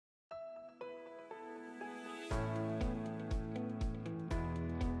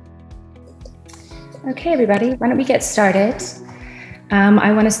Okay, everybody, why don't we get started?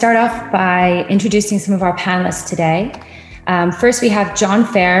 I want to start off by introducing some of our panelists today. First, we have John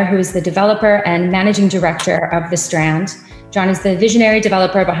Fair, who is the developer and managing director of the Strand. John is the visionary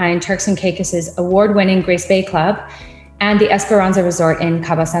developer behind Turks and Caicos' award-winning Grace Bay Club and the Esperanza Resort in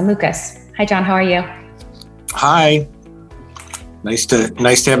Cabo San Lucas. Hi, John, how are you? Hi. Nice to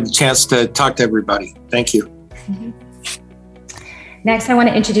have the chance to talk to everybody. Thank you. Next, I want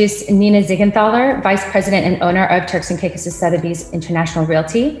to introduce Nina Ziegenthaler, Vice President and owner of Turks and Caicos Sotheby's International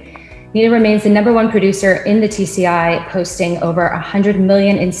Realty. Nina remains the #1 producer in the TCI, posting over 100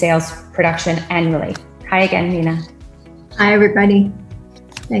 million in sales production annually. Hi again, Nina. Hi, everybody.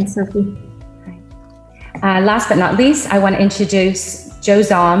 Thanks, Sophie. Last but not least, I want to introduce Joe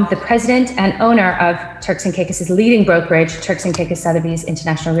Zom, the president and owner of Turks and Caicos' leading brokerage, Turks and Caicos Sotheby's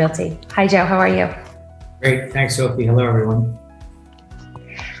International Realty. Hi, Joe. How are you? Great. Thanks, Sophie. Hello, everyone.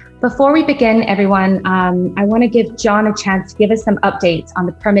 Before we begin, everyone, I want to give John a chance to give us some updates on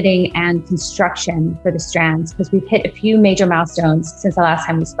the permitting and construction for the Strand, because we've hit a few major milestones since the last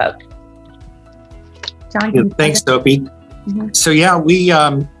time we spoke. John? Yeah, thanks, Sophie. So yeah,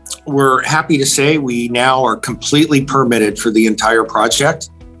 we're happy to say we now are completely permitted for the entire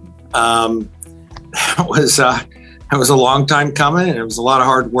project. That was a long time coming, and it was a lot of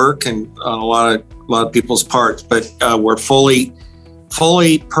hard work and on a lot of people's parts. But we're fully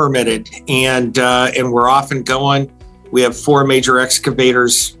permitted, and we're off and going. We have 4 major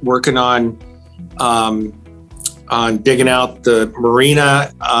excavators working on digging out the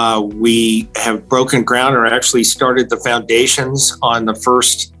marina. We have broken ground, or actually started the foundations on the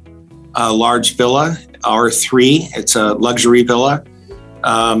first large villa, R3. It's a luxury villa.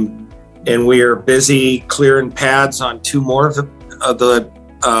 And we are busy clearing pads on 2 more of the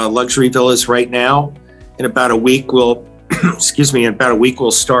luxury villas right now. In about a week, we'll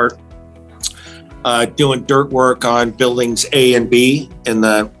start doing dirt work on buildings A and B in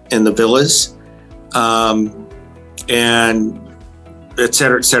the villas, and et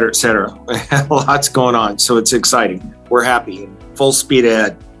cetera, et cetera, et cetera. Lots going on, so it's exciting. We're happy, full speed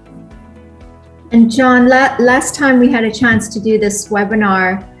ahead. And John, last time we had a chance to do this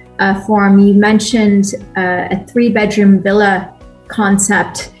webinar forum, you mentioned a 3-bedroom villa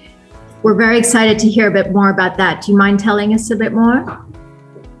concept. We're very excited to hear a bit more about that. Do you mind telling us a bit more?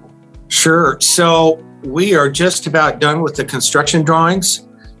 Sure. So we are just about done with the construction drawings.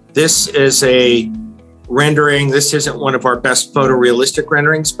 This is a rendering. This isn't one of our best photorealistic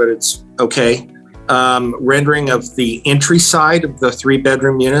renderings, but it's okay. Rendering of the entry side of the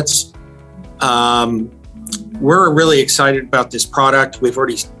 3-bedroom units. We're really excited about this product. We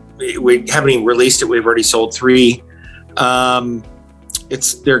haven't even released it. We've already sold 3.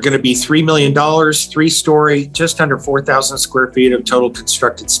 They're going to be $3 million, 3-story, just under 4,000 square feet of total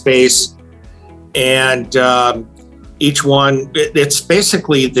constructed space. And each one, it's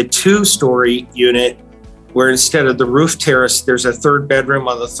basically the 2-story unit, where instead of the roof terrace, there's a 3rd bedroom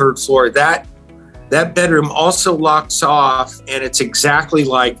on the 3rd floor. That bedroom also locks off, and it's exactly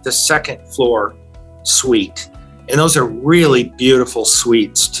like the 2nd floor suite. And those are really beautiful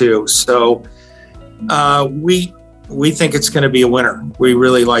suites too. So we think it's going to be a winner. We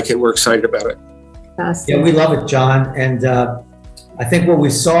really like it. We're excited about it. Yeah, we love it, John. And I think what we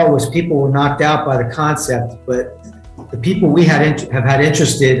saw was people were knocked out by the concept, but the people we have had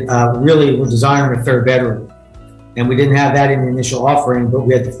interested really were desiring a 3rd bedroom. And we didn't have that in the initial offering, but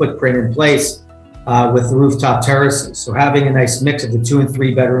we had the footprint in place with the rooftop terraces. So having a nice mix of the 2 and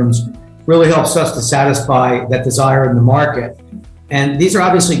 3 bedrooms really helps us to satisfy that desire in the market. And these are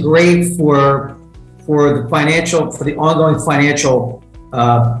obviously great for the ongoing financial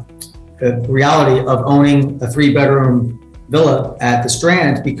reality of owning a 3-bedroom villa at the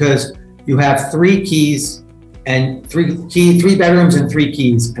Strand, because you have 3 keys and 3 bedrooms and 3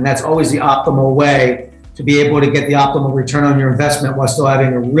 keys, and that's always the optimal way to be able to get the optimal return on your investment while still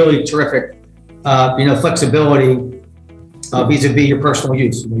having a really terrific, flexibility vis-a-vis your personal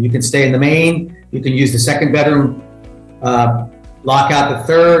use. You can stay in the main, you can use the 2nd bedroom, lock out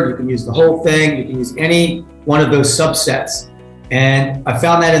the 3rd, you can use the whole thing, you can use any one of those subsets. And I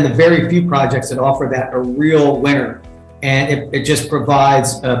found that in the very few projects that offer that, a real winner. And it just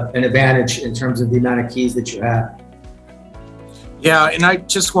provides an advantage in terms of the amount of keys that you have. Yeah, and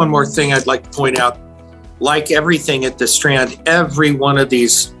just one more thing I'd like to point out. Like everything at the Strand, every one of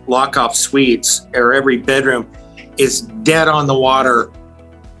these lock-off suites, or every bedroom, is dead on the water.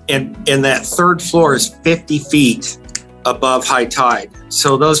 And that 3rd floor is 50 feet above high tide.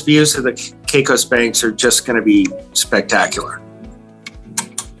 So those views of the Caicos banks are just going to be spectacular.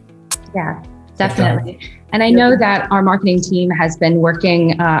 Yeah. Definitely. And I know that our marketing team has been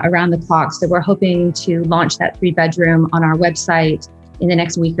working around the clock. So we're hoping to launch that 3-bedroom on our website in the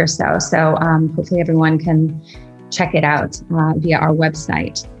next week or so. So hopefully everyone can check it out via our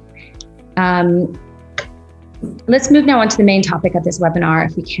website. Let's move now on to the main topic of this webinar,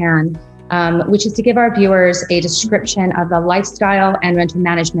 if we can, which is to give our viewers a description of the lifestyle and rental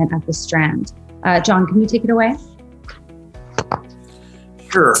management of the Strand. John, can you take it away?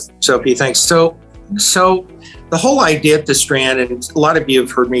 Sure, Sophie, thanks. So the whole idea at the Strand, and a lot of you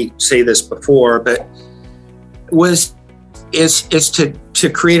have heard me say this before, but is to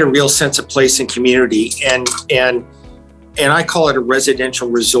create a real sense of place and community, and I call it a residential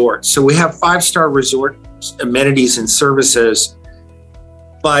resort. So we have 5-star resort amenities and services,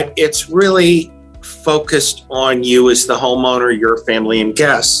 but it's really focused on you as the homeowner, your family and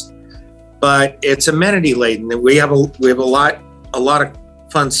guests. But it's amenity laden, and we have a lot of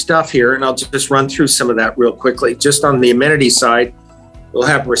fun stuff here, and I'll just run through some of that real quickly. Just on the amenity side, we'll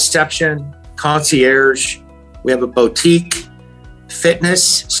have reception, concierge, we have a boutique,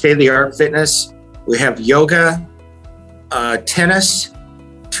 fitness, state-of-the-art fitness. We have yoga, tennis,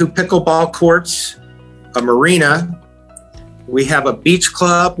 2 pickleball courts, a marina. We have a beach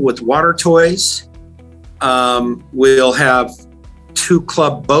club with water toys. We'll have 2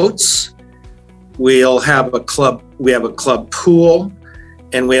 club boats. We have a club pool,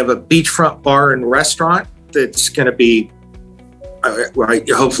 and we have a beachfront bar and restaurant that's going to be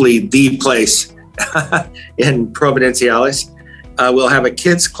hopefully the place in Providenciales. We'll have a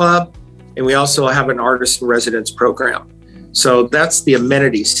kids club, and we also have an artist in residence program. So that's the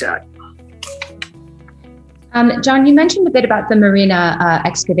amenity set. John, you mentioned a bit about the marina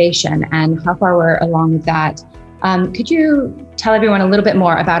excavation and how far we're along with that. Could you tell everyone a little bit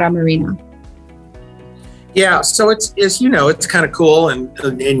more about our marina? Yeah, so it's you know, it's kind of cool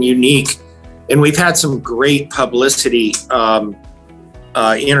and unique, and we've had some great publicity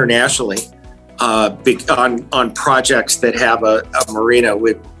internationally on projects that have a marina.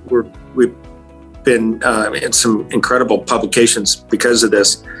 We've been in some incredible publications because of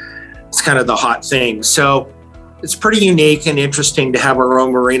this. It's kind of the hot thing. So it's pretty unique and interesting to have our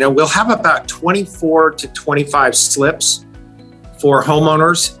own marina. We'll have about 24 to 25 slips for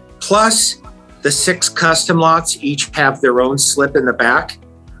homeowners, plus the 6 custom lots each have their own slip in the back.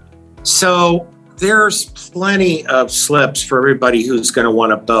 So there's plenty of slips for everybody who's going to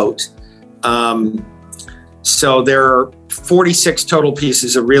want a boat. So there are 46 total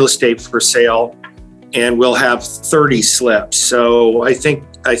pieces of real estate for sale, and we'll have 30 slips. So I think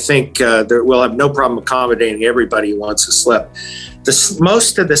we'll have no problem accommodating everybody who wants a slip.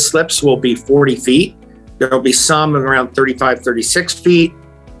 Most of the slips will be 40 feet. There'll be some around 35, 36 feet.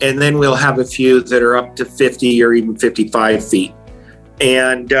 And then we'll have a few that are up to 50 or even 55 feet.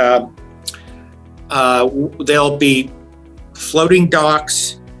 And there'll be floating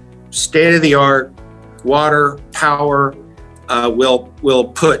docks, state-of-the-art, water, power.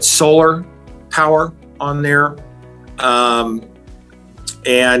 We'll put solar power on there.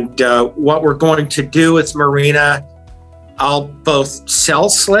 What we're going to do with marina, I'll both sell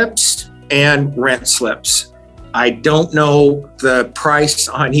slips and rent slips. I don't know the price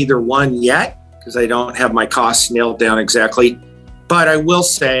on either one yet because I don't have my costs nailed down exactly, but I will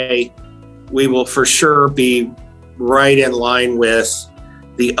say we will for sure be right in line with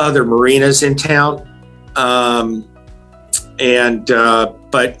the other marinas in town.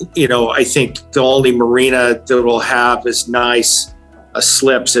 But you know, I think the only marina that will have as nice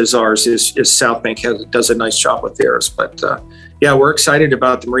slips as ours is South Bank does a nice job with theirs. But yeah, we're excited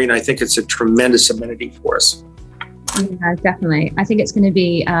about the marina. I think it's a tremendous amenity for us. Yeah, definitely. I think it's going to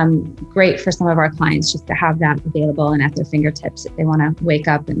be great for some of our clients just to have that available and at their fingertips if they want to wake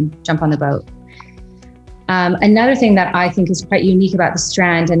up and jump on the boat. Another thing that I think is quite unique about the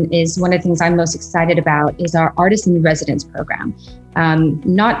Strand, and is one of the things I'm most excited about, is our Artist in Residence program.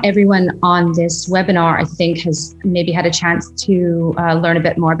 Not everyone on this webinar, I think, has maybe had a chance to learn a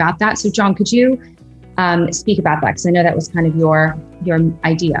bit more about that. So John, could you speak about that? Because I know that was kind of your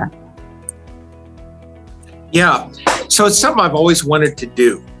idea. Yeah, so it's something I've always wanted to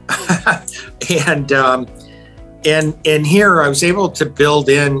do. And here I was able to build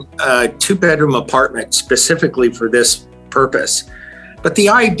in a 2-bedroom apartment specifically for this purpose. But the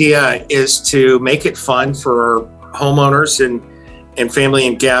idea is to make it fun for our homeowners and family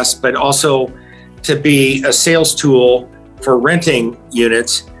and guests, but also to be a sales tool for renting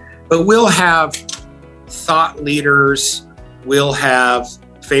units. But we'll have thought leaders, we'll have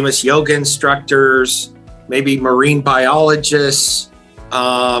famous yoga instructors, maybe marine biologists,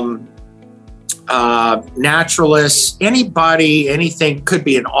 naturalists, anybody, anything, could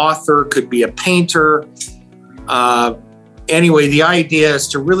be an author, could be a painter. Anyway, the idea is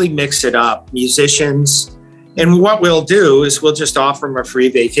to really mix it up, musicians. And what we'll do is we'll just offer them a free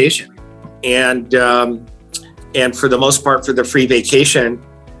vacation. And for the most part, for the free vacation,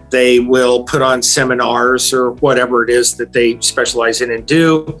 they will put on seminars or whatever it is that they specialize in and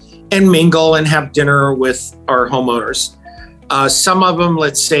do, and mingle and have dinner with our homeowners. Some of them,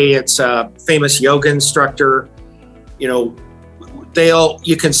 let's say it's a famous yoga instructor, you know,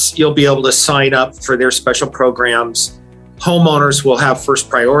 you'll be able to sign up for their special programs. Homeowners will have first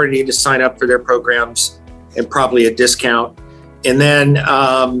priority to sign up for their programs and probably a discount. And then,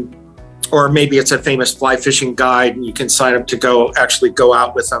 or maybe it's a famous fly fishing guide and you can sign up to actually go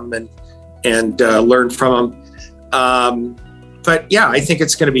out with them and learn from them. But yeah, I think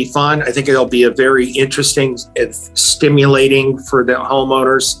it's going to be fun. I think it'll be a very interesting and stimulating for the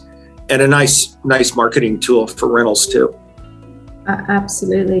homeowners, and a nice marketing tool for rentals too.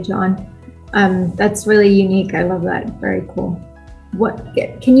 Absolutely, John. That's really unique. I love that. Very cool.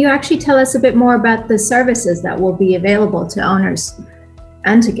 Can you actually tell us a bit more about the services that will be available to owners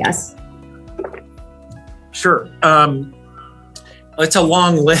and to guests? Sure. It's a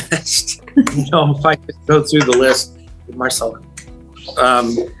long list. If I could go through the list with myself.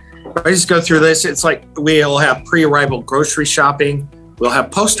 If I just go through this, it's like we'll have pre-arrival grocery shopping. We'll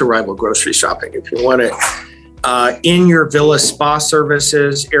have post-arrival grocery shopping if you want it. In your villa spa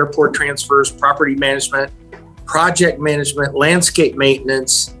services, airport transfers, property management, project management, landscape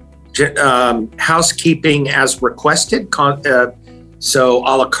maintenance, housekeeping as requested, so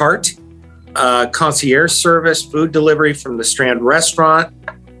a la carte, concierge service, food delivery from the Strand restaurant,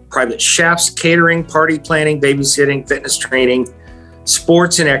 private chefs, catering, party planning, babysitting, fitness training,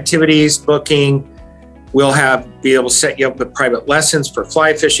 sports and activities booking. We'll be able to set you up with private lessons for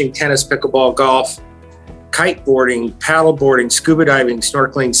fly fishing, tennis, pickleball, golf, kiteboarding, paddle boarding, scuba diving,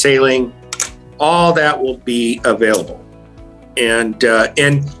 snorkeling, sailing. All that will be available, and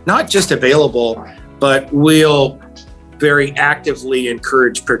not just available, but we'll very actively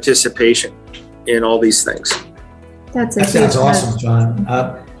encourage participation in all these things. That sounds awesome, John.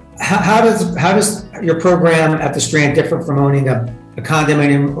 How does your program at the Strand differ from owning a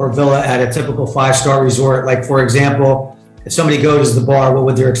condominium or villa at a typical 5-star resort? Like, for example, if somebody goes to the bar, what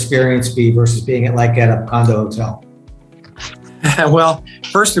would their experience be versus being at a condo hotel? Well,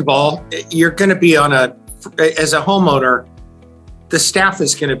 first of all, you're going to be as a homeowner, the staff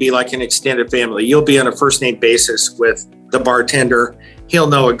is going to be like an extended family. You'll be on a first name basis with the bartender. He'll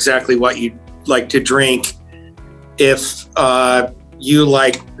know exactly what you like to drink. If you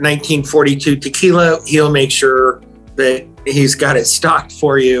like 1942 tequila, he'll make sure that he's got it stocked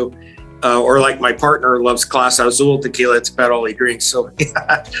for you. Or like my partner loves Clase Azul tequila. It's about all he drinks. So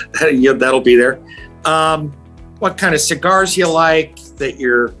yeah, that'll be there. What kind of cigars you like, that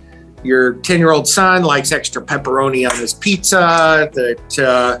your 10-year-old son likes extra pepperoni on his pizza,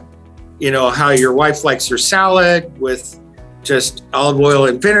 that, how your wife likes her salad with just olive oil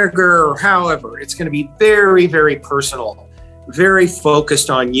and vinegar, or however. It's going to be very, very personal, very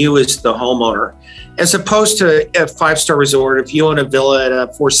focused on you as the homeowner, as opposed to a 5-star resort. If you own a villa at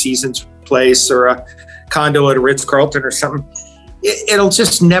a Four Seasons place or a condo at a Ritz-Carlton or something, it'll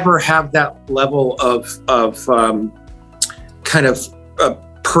just never have that level of kind of a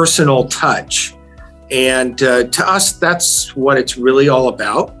personal touch. And to us, that's what it's really all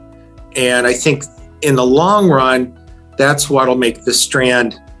about. And I think in the long run, that's what'll make the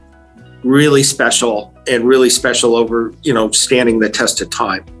Strand really special, and really special over, standing the test of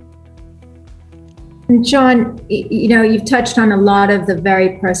time. John, you've touched on a lot of the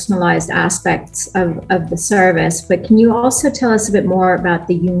very personalized aspects of the service, but can you also tell us a bit more about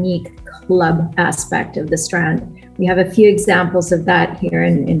the unique club aspect of the Strand? We have a few examples of that here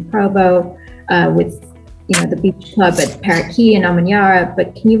in Provo with, the beach club at Parrot Key and Amanyara,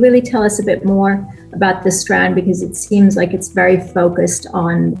 but can you really tell us a bit more about the Strand? Because it seems like it's very focused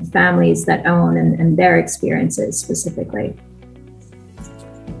on families that own and their experiences specifically.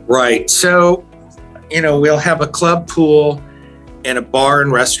 Right. So, we'll have a club pool and a bar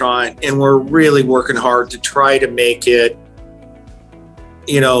and restaurant, and we're really working hard to try to make it,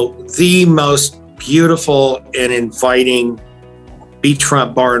 the most beautiful and inviting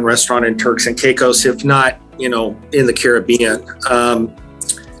beachfront bar and restaurant in Turks and Caicos, if not, in the Caribbean.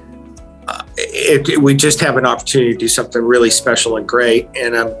 We just have an opportunity to do something really special and great,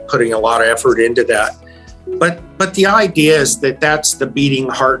 and I'm putting a lot of effort into that. But the idea is that that's the beating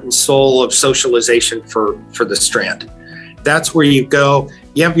heart and soul of socialization for the Strand. That's where you go.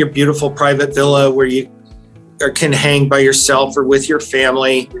 You have your beautiful private villa where you can hang by yourself or with your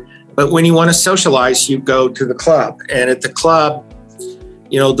family, But when you want to socialize, you go to the club. And at the club,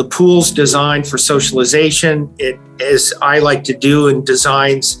 the pool's designed for socialization. It, as I like to do in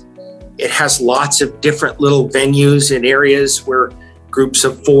designs, it has lots of different little venues and areas where groups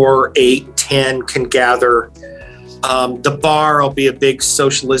of 4, 8, 10 can gather. The bar will be a big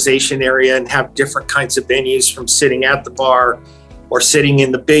socialization area and have different kinds of venues, from sitting at the bar or sitting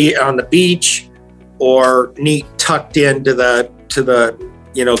on the beach, or neat tucked into the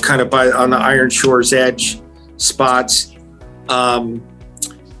kind of on the Iron Shore's edge spots. And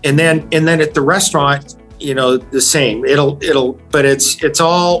then at the restaurant, the same. But it's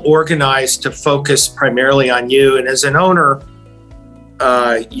all organized to focus primarily on you. And as an owner,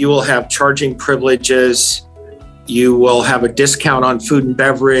 you will have charging privileges. You will have a discount on food and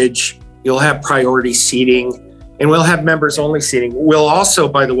beverage. You'll have priority seating, and we'll have members only seating. We'll also,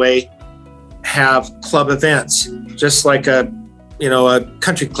 by the way, have club events, just like a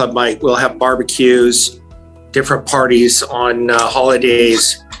country club might. We'll have barbecues, different parties on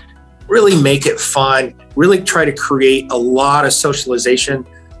holidays. Really make it fun. Really try to create a lot of socialization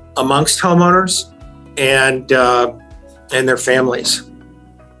amongst homeowners and their families.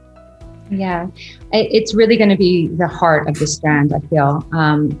 Yeah, it's really going to be the heart of the Strand, I feel.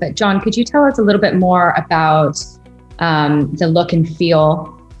 But John, could you tell us a little bit more about the look and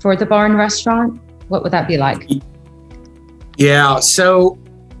feel for the bar and restaurant? What would that be like? Yeah, so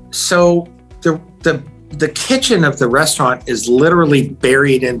the kitchen of the restaurant is literally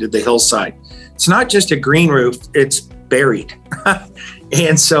buried into the hillside. It's not just a green roof, it's buried.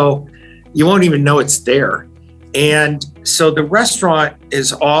 And so you won't even know it's there. And so the restaurant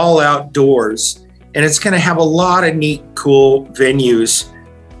is all outdoors, and it's going to have a lot of neat, cool venues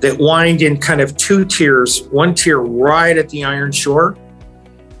that wind in kind of 2 tiers, 1 tier right at the Iron Shore.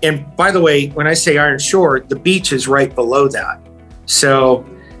 And by the way, when I say Iron Shore, the beach is right below that. So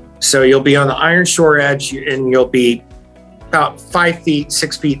you'll be on the Iron Shore edge, and you'll be about 5 feet,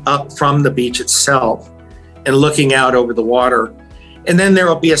 6 feet up from the beach itself and looking out over the water. And then there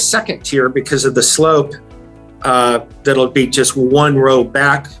will be a second tier because of the slope that'll be just 1 row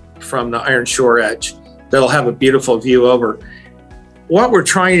back from the Iron Shore edge. That'll have a beautiful view over. What we're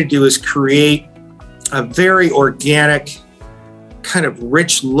trying to do is create a very organic, kind of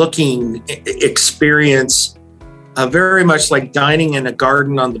rich looking experience, very much like dining in a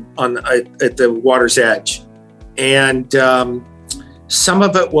garden at the water's edge. And some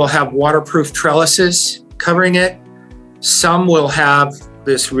of it will have waterproof trellises covering it. Some will have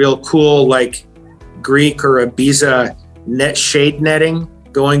this real cool, like Greek or Ibiza shade netting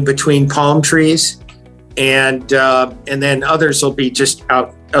going between palm trees. And then others will be just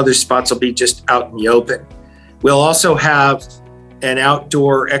out, other spots will be just out in the open. We'll also have an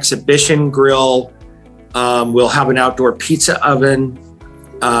outdoor exhibition grill. We'll have an outdoor pizza oven.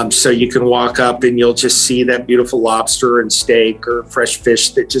 So you can walk up and you'll just see that beautiful lobster and steak or fresh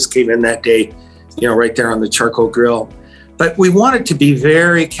fish that just came in that day, right there on the charcoal grill. But we want it to be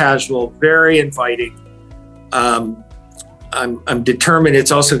very casual, very inviting. I'm determined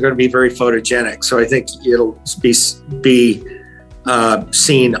it's also going to be very photogenic. So I think it'll be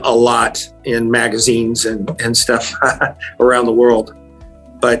seen a lot in magazines and stuff around the world.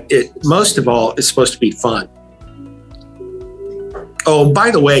 But most of all, it's supposed to be fun. Oh, by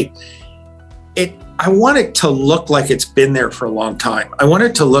the way, I want it to look like it's been there for a long time. I want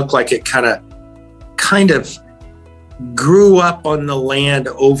it to look like it kind of grew up on the land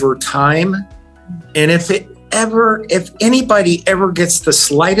over time. And if anybody ever gets the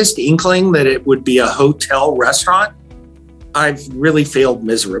slightest inkling that it would be a hotel restaurant, I've really failed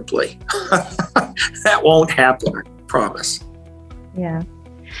miserably. That won't happen, I promise. Yeah.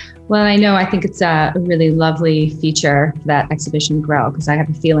 Well, I think it's a really lovely feature, that exhibition grill, because I have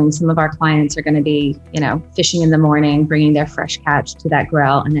a feeling some of our clients are going to be, fishing in the morning, bringing their fresh catch to that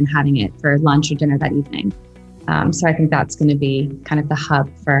grill and then having it for lunch or dinner that evening. So I think that's going to be kind of the hub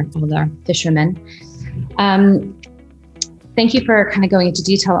for all the fishermen. Thank you for kind of going into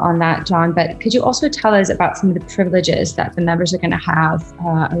detail on that, John, but could you also tell us about some of the privileges that the members are going to have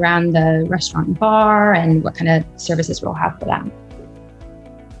around the restaurant and bar, and what kind of services we'll have for them?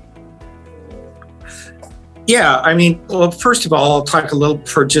 Yeah, well, first of all, I'll talk a little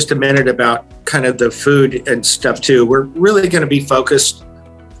for just a minute about kind of the food and stuff too. We're really going to be focused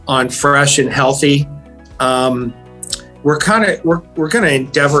on fresh and healthy. We're going to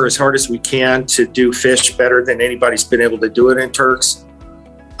endeavor as hard as we can to do fish better than anybody's been able to do it in Turks.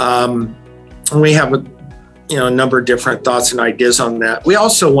 And we have a number of different thoughts and ideas on that. We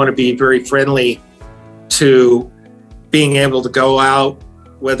also want to be very friendly to being able to go out,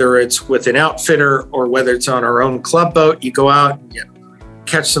 whether it's with an outfitter or whether it's on our own club boat. You go out and you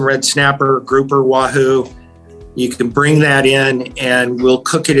catch some red snapper, grouper, wahoo. You can bring that in and we'll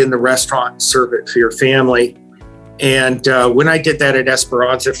cook it in the restaurant and serve it for your family. And when I did that at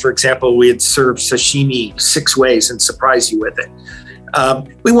Esperanza, for example, we had served sashimi 6 ways and surprise you with it.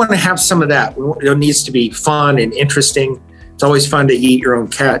 We want to have some of that. It needs to be fun and interesting. It's always fun to eat your own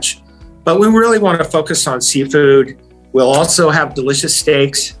catch. But we really want to focus on seafood. We'll also have delicious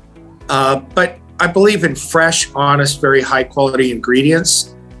steaks. But I believe in fresh, honest, very high quality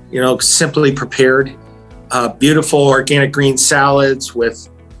ingredients, simply prepared. Beautiful organic green salads with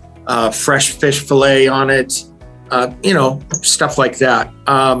fresh fish fillet on it, stuff like that.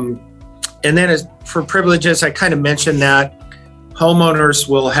 And then for privileges, I kind of mentioned that homeowners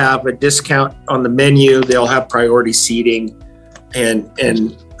will have a discount on the menu. They'll have priority seating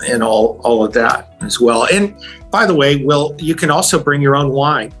and all of that as well. And by the way, you can also bring your own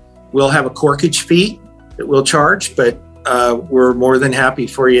wine. We'll have a corkage fee that we'll charge, but we're more than happy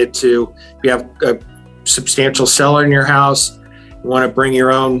for you to, if you have a substantial cellar in your house, you want to bring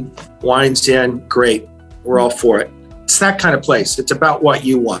your own wines in, great. We're all for it. It's that kind of place. It's about what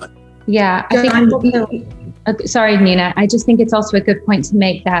you want. Yeah, I think, sorry, Nina, I just think it's also a good point to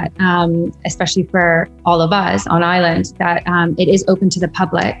make that, especially for all of us on island, that it is open to the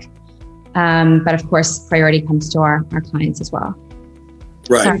public. But of course, priority comes to our clients as well.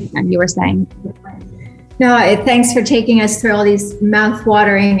 Right. Sorry, you were saying. No, thanks for taking us through all these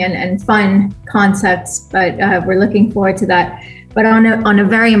mouth-watering and fun concepts, but we're looking forward to that. But on a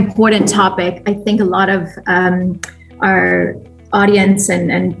very important topic, I think a lot of our audience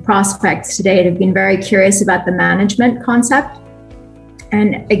and prospects today have been very curious about the management concept.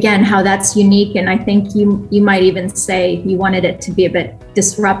 And again, how that's unique. And I think you might even say you wanted it to be a bit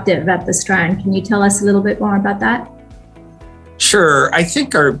disruptive at the Strand. Can you tell us a little bit more about that? Sure. I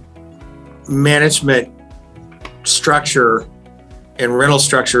think our management structure and rental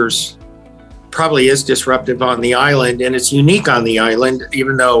structures probably is disruptive on the island, and it's unique on the island,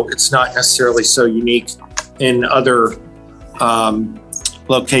 even though it's not necessarily so unique in other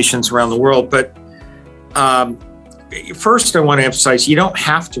locations around the world. But first, I want to emphasize, you don't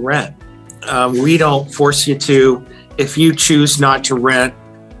have to rent. We don't force you to. If you choose not to rent,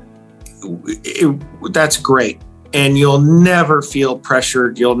 that's great. And you'll never feel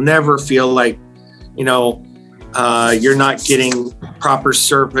pressured. You'll never feel like, you're not getting proper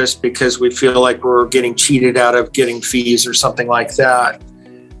service because we feel like we're getting cheated out of getting fees or something like that.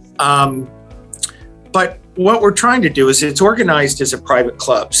 But what we're trying to do is it's organized as a private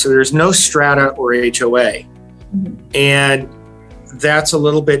club. So there's no strata or HOA. And that's a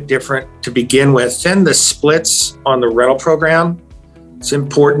little bit different to begin with. Then the splits on the rental program, it's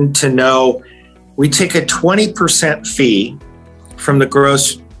important to know we take a 20% fee from the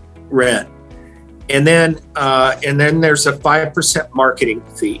gross rent. And then there's a 5% marketing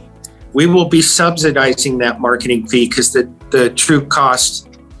fee. We will be subsidizing that marketing fee because the true cost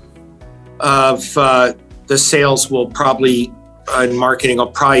of the sales will probably, in marketing, will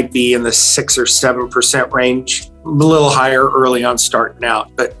probably be in the 6 or 7% range, a little higher early on starting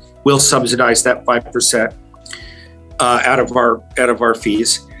out, but we'll subsidize that 5% out of our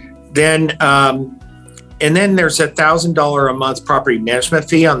fees. Then, and then there's $1,000 a month property management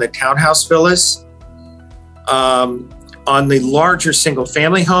fee on the townhouse villas. On the larger single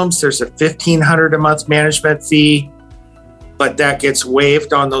family homes, there's a $1,500 a month management fee, but that gets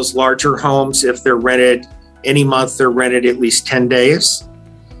waived on those larger homes if they're rented any month, they're rented at least 10 days.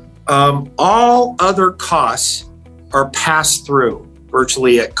 All other costs are passed through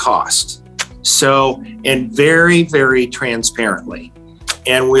virtually at cost. So, and very, very transparently.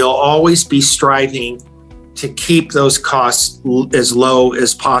 And we'll always be striving to keep those costs as low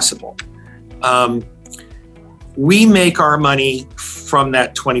as possible. We make our money from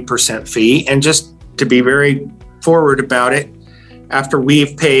that 20% fee. And just to be very forward about it, after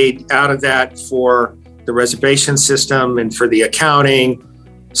we've paid out of that for the reservation system and for the accounting,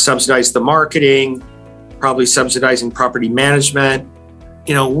 subsidize the marketing, probably subsidizing property management,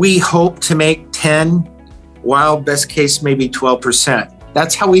 we hope to make 10, wild best case, maybe 12%.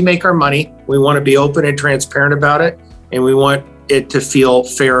 That's how we make our money. We want to be open and transparent about it, and we want it to feel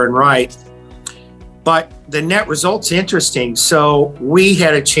fair and right. But the net result's interesting. So we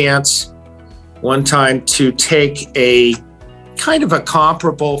had a chance one time to take a kind of a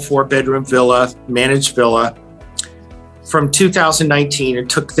comparable 4-bedroom villa, managed villa from 2019 and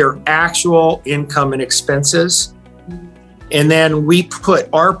took their actual income and expenses. And then we put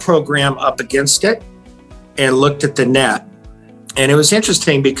our program up against it and looked at the net. And it was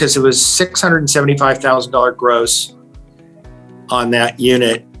interesting because it was $675,000 gross on that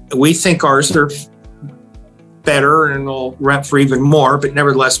unit. We think ours are better and will rent for even more, but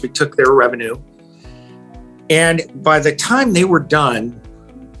nevertheless, we took their revenue. And by the time they were done,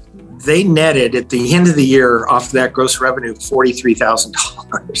 they netted at the end of the year off of that gross revenue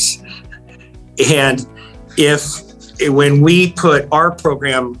 $43,000. And when we put our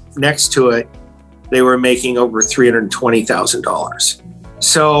program next to it, they were making over $320,000.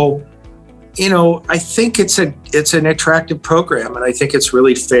 So, I think it's an attractive program, and I think it's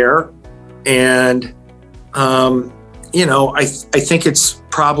really fair. And, I think it's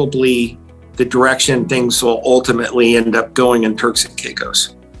probably the direction things will ultimately end up going in Turks and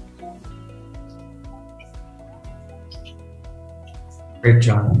Caicos. Great,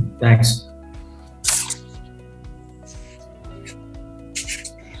 John. Thanks.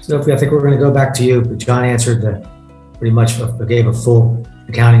 Sophie, I think we're going to go back to you, but John answered pretty much gave a full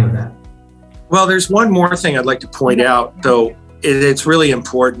accounting of that. Well, there's one more thing I'd like to point out, though. It's really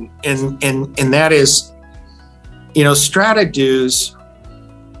important, and that is, strata dues,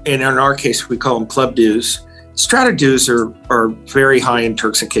 and in our case, we call them club dues. Strata dues are very high in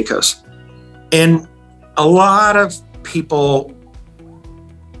Turks and Caicos. And a lot of people,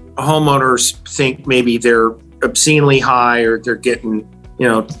 homeowners, think maybe they're obscenely high or they're getting,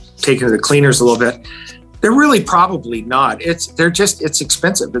 taken to the cleaners a little bit. They're really probably not. It's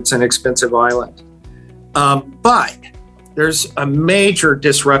expensive. It's an expensive island. But there's a major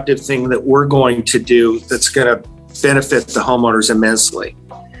disruptive thing that we're going to do that's going to benefit the homeowners immensely.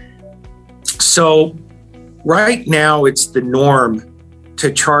 So right now it's the norm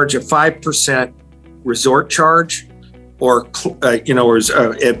to charge a 5% resort charge, or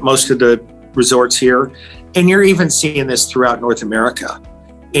at most of the resorts here. And you're even seeing this throughout North America.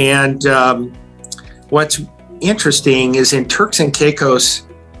 And what's interesting is in Turks and Caicos,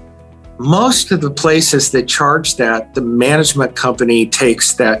 most of the places that charge that, the management company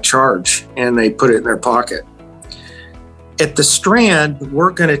takes that charge and they put it in their pocket. At the Strand,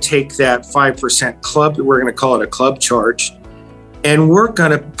 we're going to take that 5% club, we're going to call it a club charge, and we're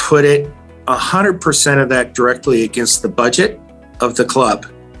going to put it 100% of that directly against the budget of the club.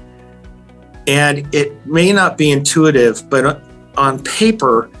 And it may not be intuitive, but on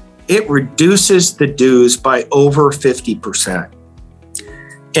paper, it reduces the dues by over 50%.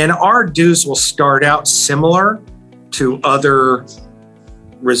 And our dues will start out similar to other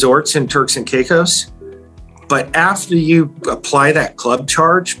resorts in Turks and Caicos. But after you apply that club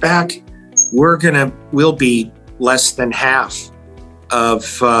charge back, we'll be less than half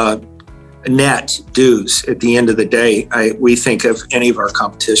of net dues at the end of the day, we think, of any of our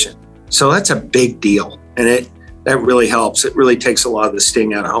competition. So that's a big deal. And that really helps. It really takes a lot of the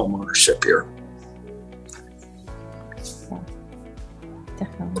sting out of home ownership here.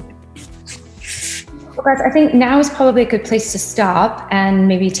 Definitely. Well, guys, I think now is probably a good place to stop and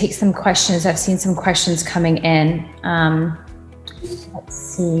maybe take some questions. I've seen some questions coming in. Let's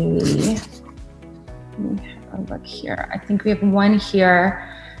see. Let me have a look here. I think we have one here.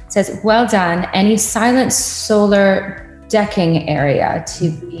 It says, well done. Any silent solar decking area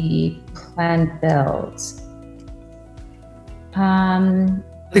to be planned build? I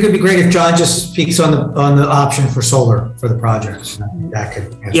think it'd be great if John just speaks on the option for solar for the project. That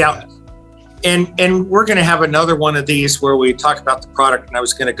could answer that. And we're going to have another one of these where we talk about the product, and I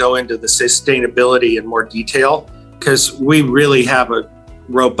was going to go into the sustainability in more detail, because we really have a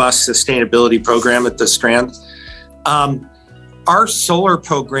robust sustainability program at the Strand. Our solar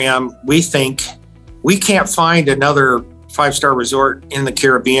program, we think we can't find another five-star resort in the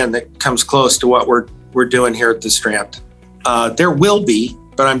Caribbean that comes close to what we're doing here at the Strand. There will be,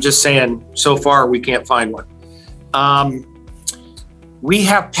 but I'm just saying, so far we can't find one. We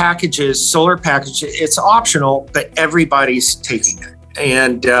have packages, solar packages. It's optional, but everybody's taking it,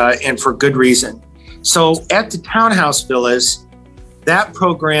 and for good reason. So at the townhouse villas, that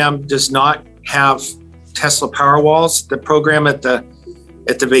program does not have Tesla Powerwalls. The program at the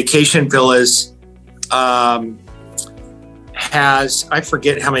vacation villas has, I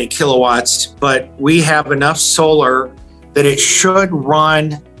forget how many kilowatts, but we have enough solar that it should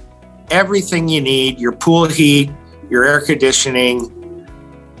run everything you need, your pool heat, your air conditioning,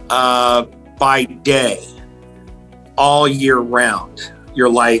 by day, all year round, your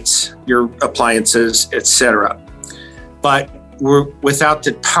lights, your appliances, etc. But without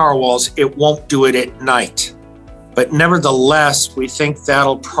the Powerwalls, it won't do it at night. But nevertheless, we think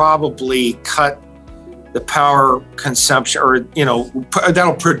that'll probably cut the power consumption, or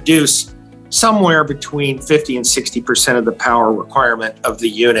that'll produce somewhere between 50 and 60% of the power requirement of the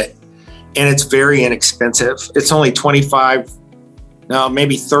unit. And it's very inexpensive. It's only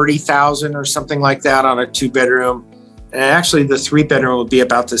maybe 30,000 or something like that on a 2-bedroom. And actually the 3-bedroom would be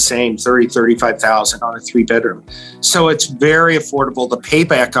about the same, 30, 35,000 on a 3-bedroom. So it's very affordable. The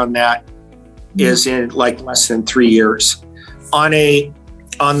payback on that is in like less than 3 years. On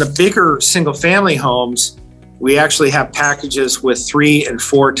the bigger single family homes, we actually have packages with 3 and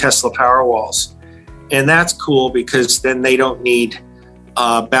 4 Tesla Powerwalls. And that's cool because then they don't need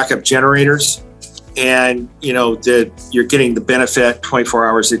backup generators, and you're getting the benefit 24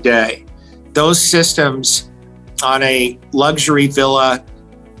 hours a day. Those systems on a luxury villa,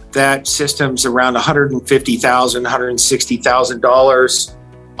 that system's around $150,000, $160,000.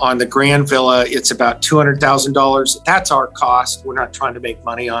 On the grand villa, it's about $200,000. That's our cost. We're not trying to make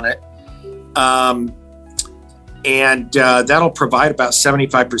money on it. That'll provide about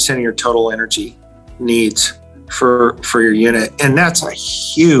 75% of your total energy needs for your unit. And that's a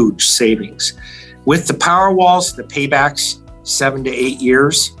huge savings. With the Powerwalls, the payback's 7 to 8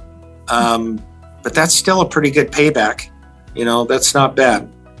 years. But that's still a pretty good payback. That's not bad.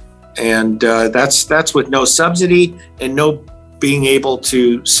 And that's with no subsidy and no being able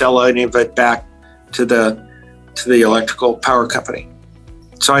to sell any of it back to the electrical power company.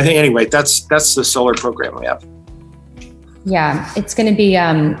 So I think, anyway, that's the solar program we have. Yeah, it's going to be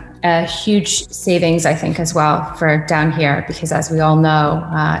a huge savings, I think, as well for down here, because as we all know,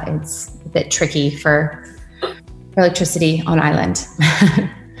 it's a bit tricky for electricity on island.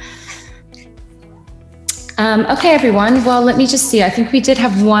 Okay, everyone. Well, let me just see. I think we did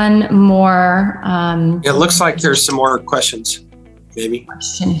have one more. It looks like there's some more questions, maybe.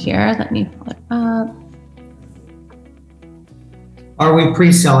 Question here. Let me pull it up. Are we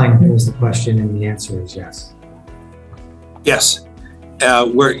pre-selling is the question, and the answer is yes. Yes.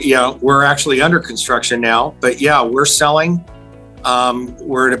 We're actually under construction now, but yeah, we're selling.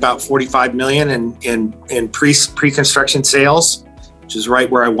 We're at about 45 million in pre-construction sales, which is right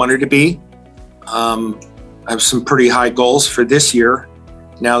where I wanted to be. I have some pretty high goals for this year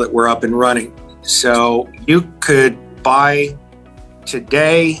now that we're up and running. So you could buy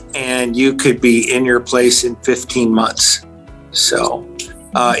today and you could be in your place in 15 months. So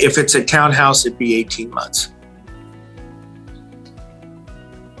if it's a townhouse, it'd be 18 months.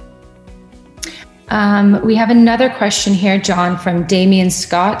 We have another question here, John, from Damian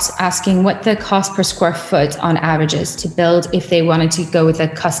Scott, asking what the cost per square foot on average is to build if they wanted to go with the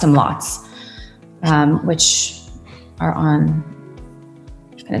custom lots, which are on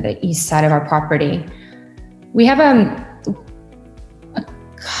kind of the east side of our property. We have a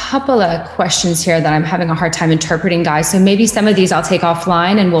couple of questions here that I'm having a hard time interpreting, guys. So maybe some of these I'll take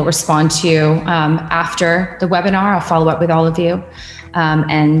offline and we'll respond to you after the webinar. I'll follow up with all of you.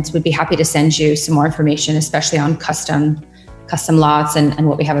 And would be happy to send you some more information, especially on custom lots and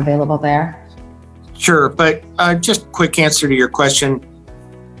what we have available there. Sure, but just a quick answer to your question.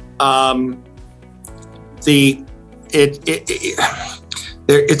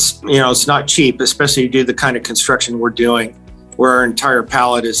 It's not cheap, especially to do the kind of construction we're doing, where our entire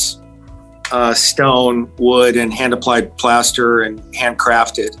palette is stone, wood, and hand-applied plaster and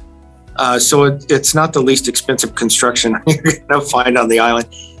handcrafted. So it's not the least expensive construction you're going to find on the island,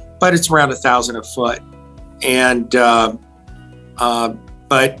 but it's around $1,000 a foot. And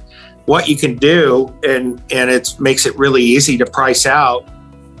but what you can do, and it makes it really easy to price out.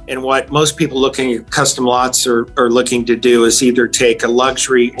 And what most people looking at custom lots are looking to do is either take a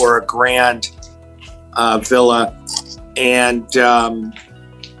luxury or a grand villa and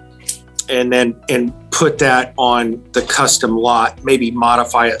put that on the custom lot, maybe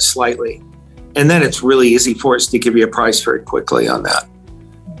modify it slightly. And then it's really easy for us to give you a price very quickly on that.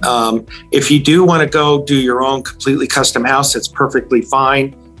 If you do want to go do your own completely custom house, that's perfectly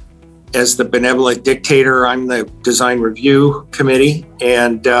fine. As the benevolent dictator, I'm the design review committee.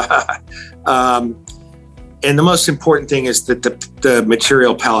 And the most important thing is that the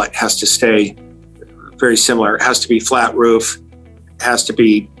material palette has to stay very similar. It has to be flat roof, it has to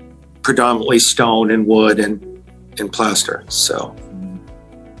be predominantly stone and wood and plaster. So,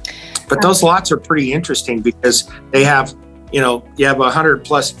 but those lots are pretty interesting because they have, you have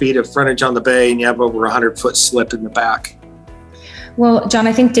 100+ feet of frontage on the bay and you have over 100-foot slip in the back. Well, John,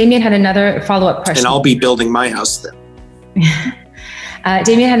 I think Damien had another follow-up question. And I'll be building my house then.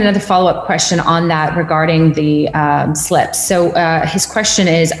 Damien had another follow-up question on that regarding the slips. So his question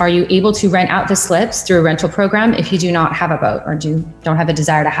is, are you able to rent out the slips through a rental program if you do not have a boat or don't have a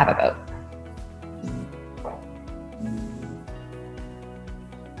desire to have a boat?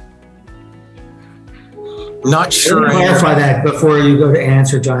 Not sure. Let me clarify that before you go to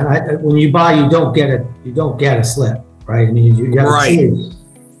answer, John. When you buy, you don't get a slip, right? I mean, you have right. a choice.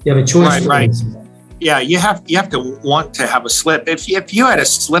 You have a choice. Right. Yeah, you have to want to have a slip. If you had a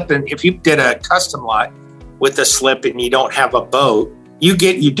slip and if you did a custom lot, with a slip and you don't have a boat, you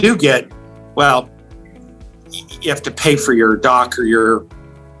do get, well, you have to pay for your dock or your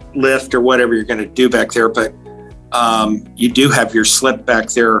lift or whatever you're going to do back there. But you do have your slip back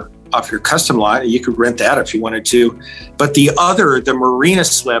there off your custom lot. You could rent that if you wanted to. But the marina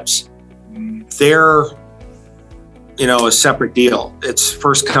slips, they're, a separate deal. It's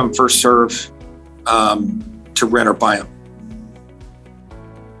first come, first serve to rent or buy them.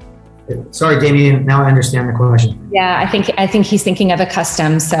 Sorry, Damien. Now I understand the question. Yeah, I think he's thinking of a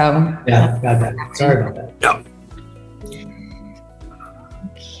custom. So yeah, got that. Sorry about that. Yep.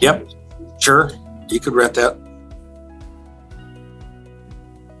 Yep. Sure. You could rent that.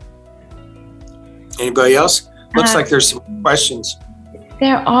 Anybody else? Looks like there's some questions.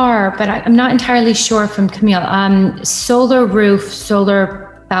 There are, but I'm not entirely sure from Camille. Solar roof,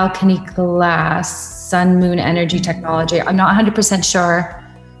 solar balcony glass, sun, moon energy technology. I'm not 100% sure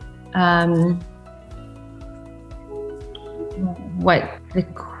what the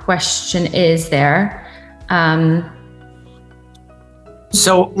question is there.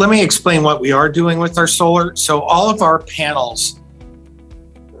 So let me explain what we are doing with our solar. So all of our panels,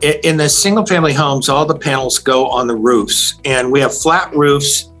 in the single family homes, all the panels go on the roofs, and we have flat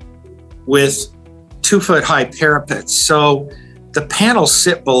roofs with 2-foot high parapets. So the panels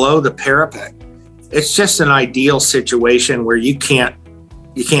sit below the parapet. It's just an ideal situation where you can't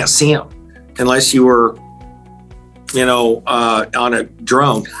see them unless you were, on a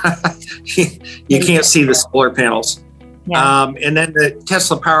drone. you can't see the solar panels. Yeah. And then the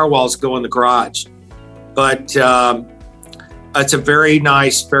Tesla Powerwalls go in the garage. But it's a very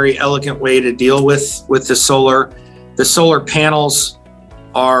nice, very elegant way to deal with the solar. The solar panels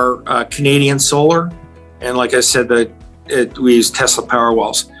are Canadian solar, and like I said, we use Tesla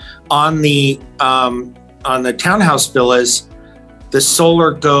Powerwalls. On the townhouse villas, the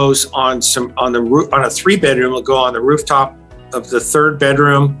solar goes on the roof. On a 3-bedroom, it'll go on the rooftop of the 3rd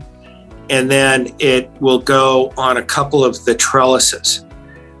bedroom, and then it will go on a couple of the trellises.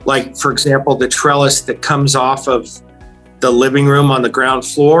 Like, for example, the trellis that comes off of the living room on the ground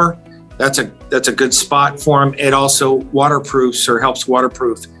floor, that's a good spot for them. It also waterproofs or helps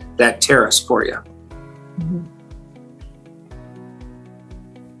waterproof that terrace for you. Mm-hmm.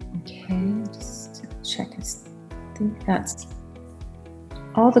 Okay, just check. I think that's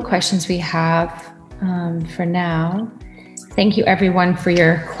all the questions we have for now. Thank you everyone for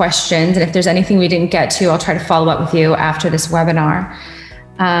your questions. And if there's anything we didn't get to, I'll try to follow up with you after this webinar.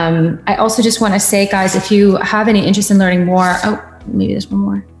 I also just want to say, guys, if you have any interest in learning more, maybe there's one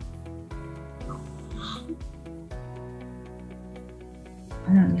more.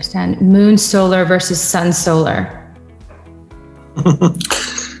 I don't understand. Moon solar versus sun solar. I'm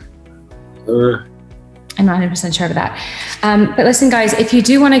not 100% sure of that. But listen, guys, if you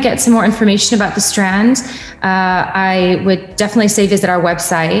do want to get some more information about the Strand, I would definitely say visit our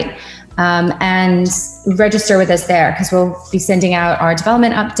website. And register with us there, because we'll be sending out our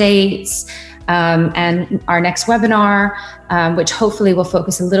development updates and our next webinar, which hopefully will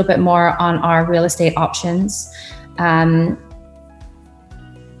focus a little bit more on our real estate options. Yeah,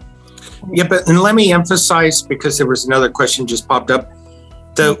 and let me emphasize, because there was another question just popped up.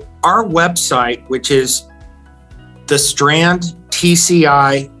 Our website, which is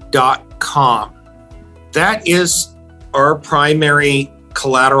thestrandtci.com, that is our primary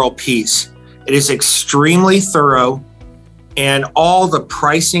collateral piece. It is extremely thorough, and all the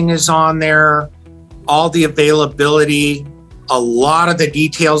pricing is on there, all the availability, a lot of the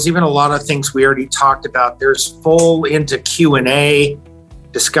details, even a lot of things we already talked about. There's full into Q&A,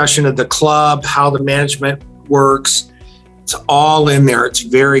 discussion of the club, how the management works. It's all in there. It's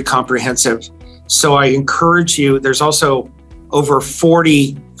very comprehensive. So I encourage you. There's also over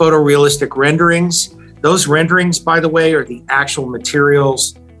 40 photorealistic renderings. Those renderings, by the way, are the actual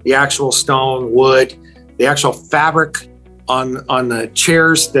materials, the actual stone, wood, the actual fabric on the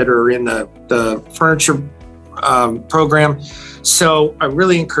chairs that are in the furniture program. So I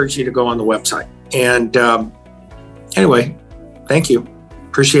really encourage you to go on the website. And anyway, thank you.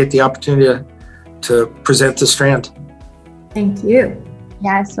 Appreciate the opportunity to present the Strand. Thank you.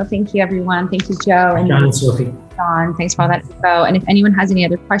 Yes, so thank you, everyone. Thank you, Joe. And John and Sophie. John, thanks for all that info. And if anyone has any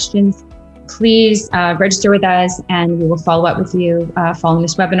other questions, please register with us, and we will follow up with you following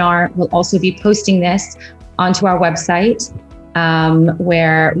this webinar. We'll also be posting this onto our website,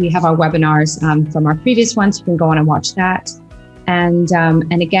 where we have our webinars from our previous ones. You can go on and watch that. And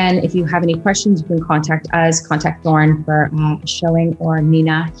again, if you have any questions, you can contact us, contact Lauren for a showing, or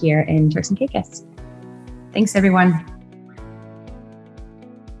Nina here in Turks and Caicos. Thanks, everyone.